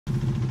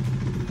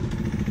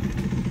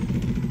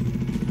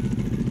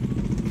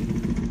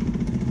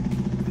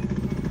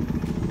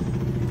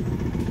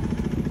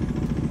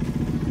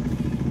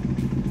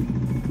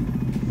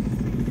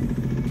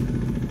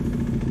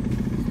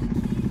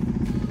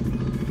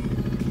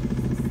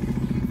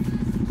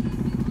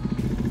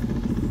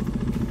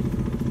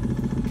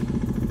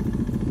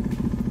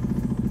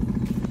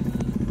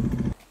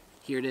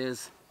here it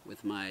is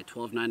with my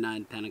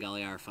 1299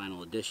 Panigale R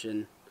Final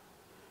Edition.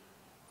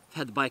 I've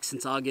had the bike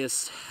since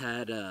August,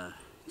 had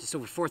just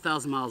over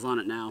 4,000 miles on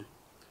it now.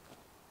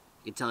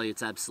 I can tell you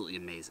it's absolutely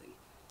amazing.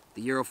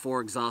 The Euro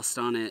 4 exhaust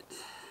on it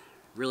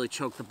really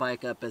choked the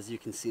bike up, as you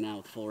can see now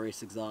with full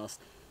race exhaust.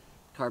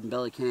 Carbon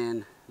belly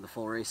can, the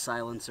full race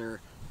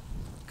silencer,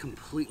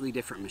 completely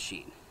different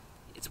machine.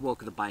 It's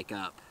woke the bike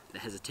up, the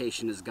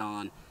hesitation is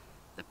gone,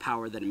 the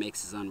power that it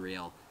makes is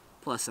unreal.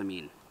 Plus, I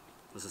mean,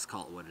 let's just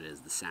call it what it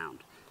is, the sound.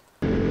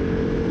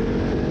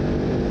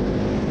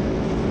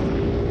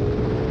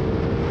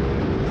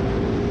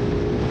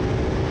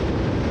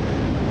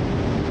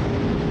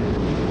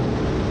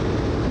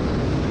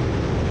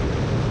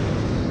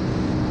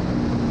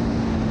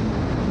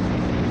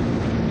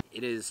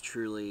 It is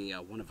truly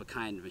a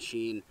one-of-a-kind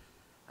machine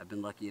I've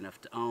been lucky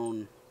enough to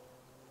own.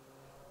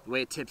 The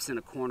way it tips in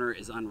a corner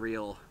is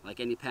unreal. Like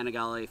any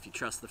Panigale, if you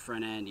trust the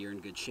front end, you're in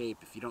good shape.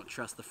 If you don't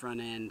trust the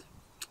front end,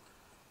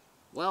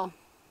 well,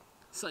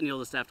 something you'll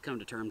just have to come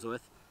to terms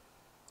with.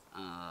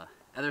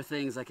 Other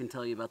things I can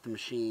tell you about the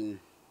machine,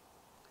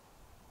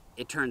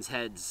 it turns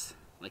heads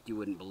like you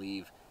wouldn't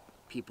believe.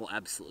 People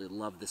absolutely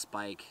love this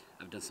bike.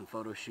 I've done some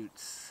photo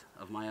shoots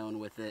of my own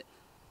with it,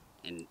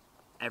 and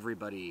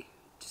everybody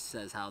just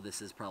says how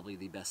this is probably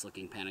the best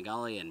looking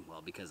Panigale, and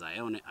well, because I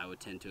own it, I would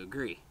tend to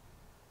agree.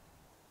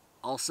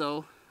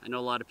 Also, I know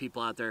a lot of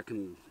people out there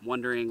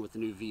wondering with the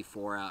new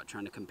V4 out,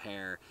 trying to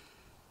compare,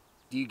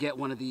 do you get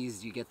one of these,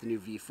 do you get the new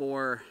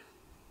V4?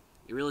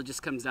 It really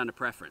just comes down to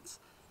preference.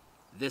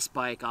 This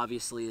bike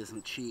obviously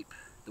isn't cheap.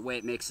 The way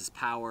it makes its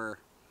power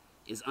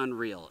is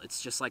unreal.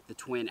 It's just like the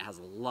Twin. It has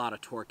a lot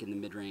of torque in the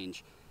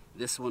mid-range.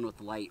 This one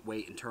with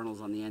lightweight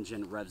internals on the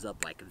engine revs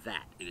up like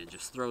that, and it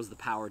just throws the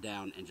power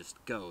down and just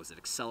goes. It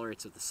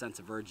accelerates with a sense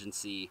of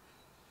urgency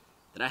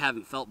that I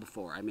haven't felt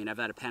before. I mean, I've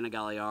had a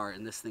Panigale R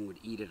and this thing would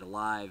eat it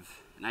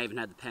alive, and I even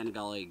had the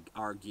Panigale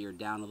R geared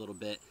down a little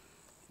bit.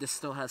 This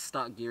still has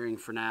stock gearing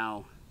for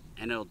now,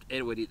 and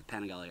it would eat the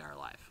Panigale R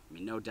alive. I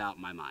mean, no doubt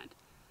in my mind.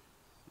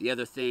 The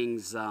other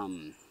things,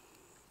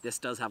 this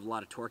does have a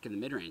lot of torque in the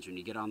mid-range. When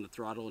you get on the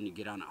throttle and you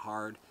get on it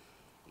hard,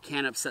 it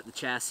can upset the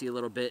chassis a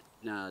little bit,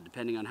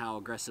 depending on how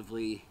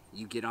aggressively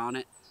you get on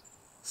it.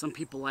 Some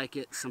people like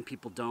it, some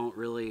people don't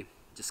really.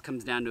 It just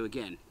comes down to,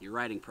 again, your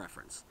riding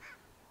preference.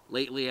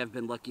 Lately, I've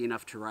been lucky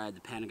enough to ride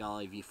the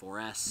Panigale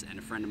V4S and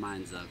a friend of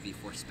mine's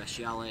V4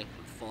 Speciale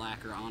with full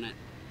acre on it.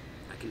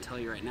 I can tell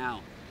you right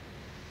now,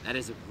 that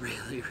is a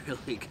really,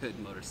 really good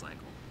motorcycle.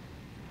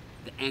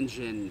 The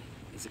engine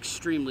is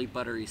extremely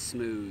buttery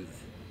smooth.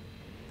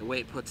 The way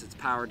it puts its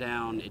power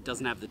down, it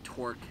doesn't have the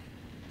torque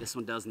this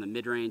one does in the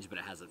mid-range, but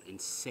it has an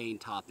insane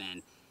top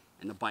end,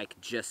 and the bike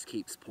just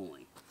keeps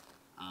pulling.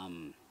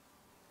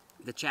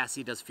 The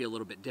chassis does feel a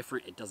little bit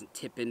different. It doesn't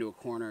tip into a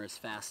corner as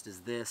fast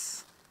as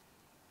this,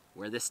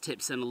 where this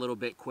tips in a little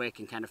bit quick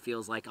and kind of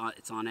feels like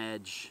it's on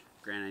edge.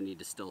 Granted, I need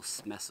to still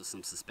mess with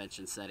some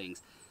suspension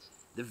settings.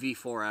 The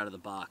V4 out of the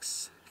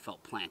box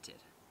felt planted.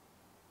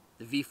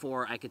 The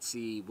V4 I could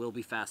see will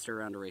be faster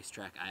around a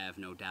racetrack. I have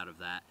no doubt of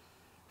that.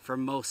 For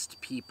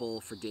most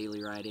people, for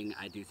daily riding,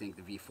 I do think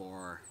the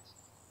V4,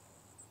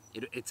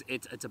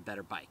 it's a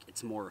better bike.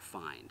 It's more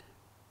refined.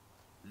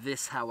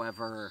 This,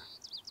 however,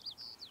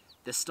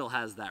 this still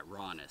has that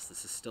rawness.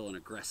 This is still an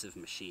aggressive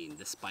machine.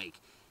 This bike,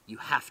 you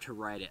have to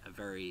ride it a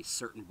very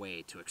certain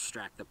way to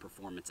extract the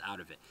performance out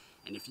of it.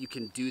 And if you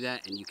can do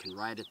that and you can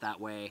ride it that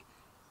way,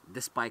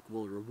 this bike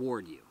will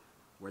reward you.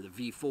 Where the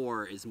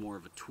V4 is more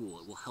of a tool.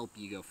 It will help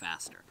you go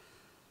faster.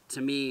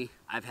 To me,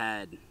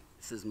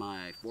 this is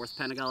my fourth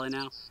Panigale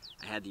now.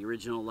 I had the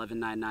original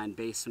 1199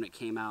 base when it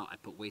came out. I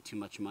put way too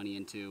much money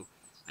into.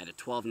 I had a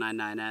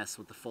 1299S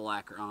with the full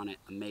acre on it.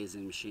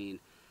 Amazing machine.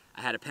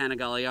 I had a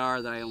Panigale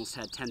R that I almost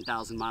had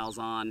 10,000 miles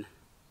on.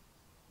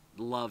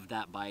 Loved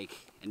that bike.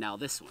 And now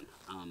this one.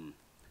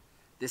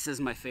 This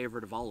is my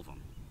favorite of all of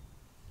them.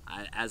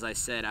 As I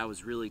said, I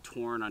was really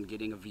torn on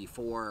getting a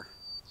V4.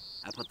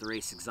 I put the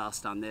race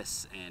exhaust on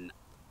this, and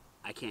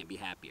I can't be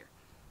happier.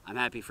 I'm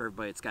happy for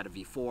everybody that's got a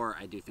V4.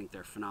 I do think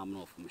they're a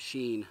phenomenal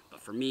machine,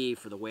 but for me,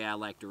 for the way I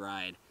like to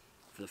ride,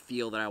 for the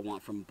feel that I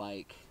want from a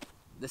bike,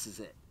 this is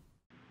it.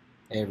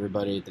 Hey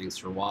everybody, thanks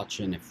for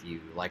watching. If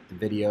you liked the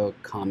video,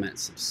 comment,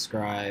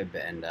 subscribe,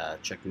 and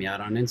check me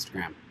out on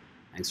Instagram.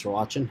 Thanks for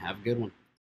watching. Have a good one.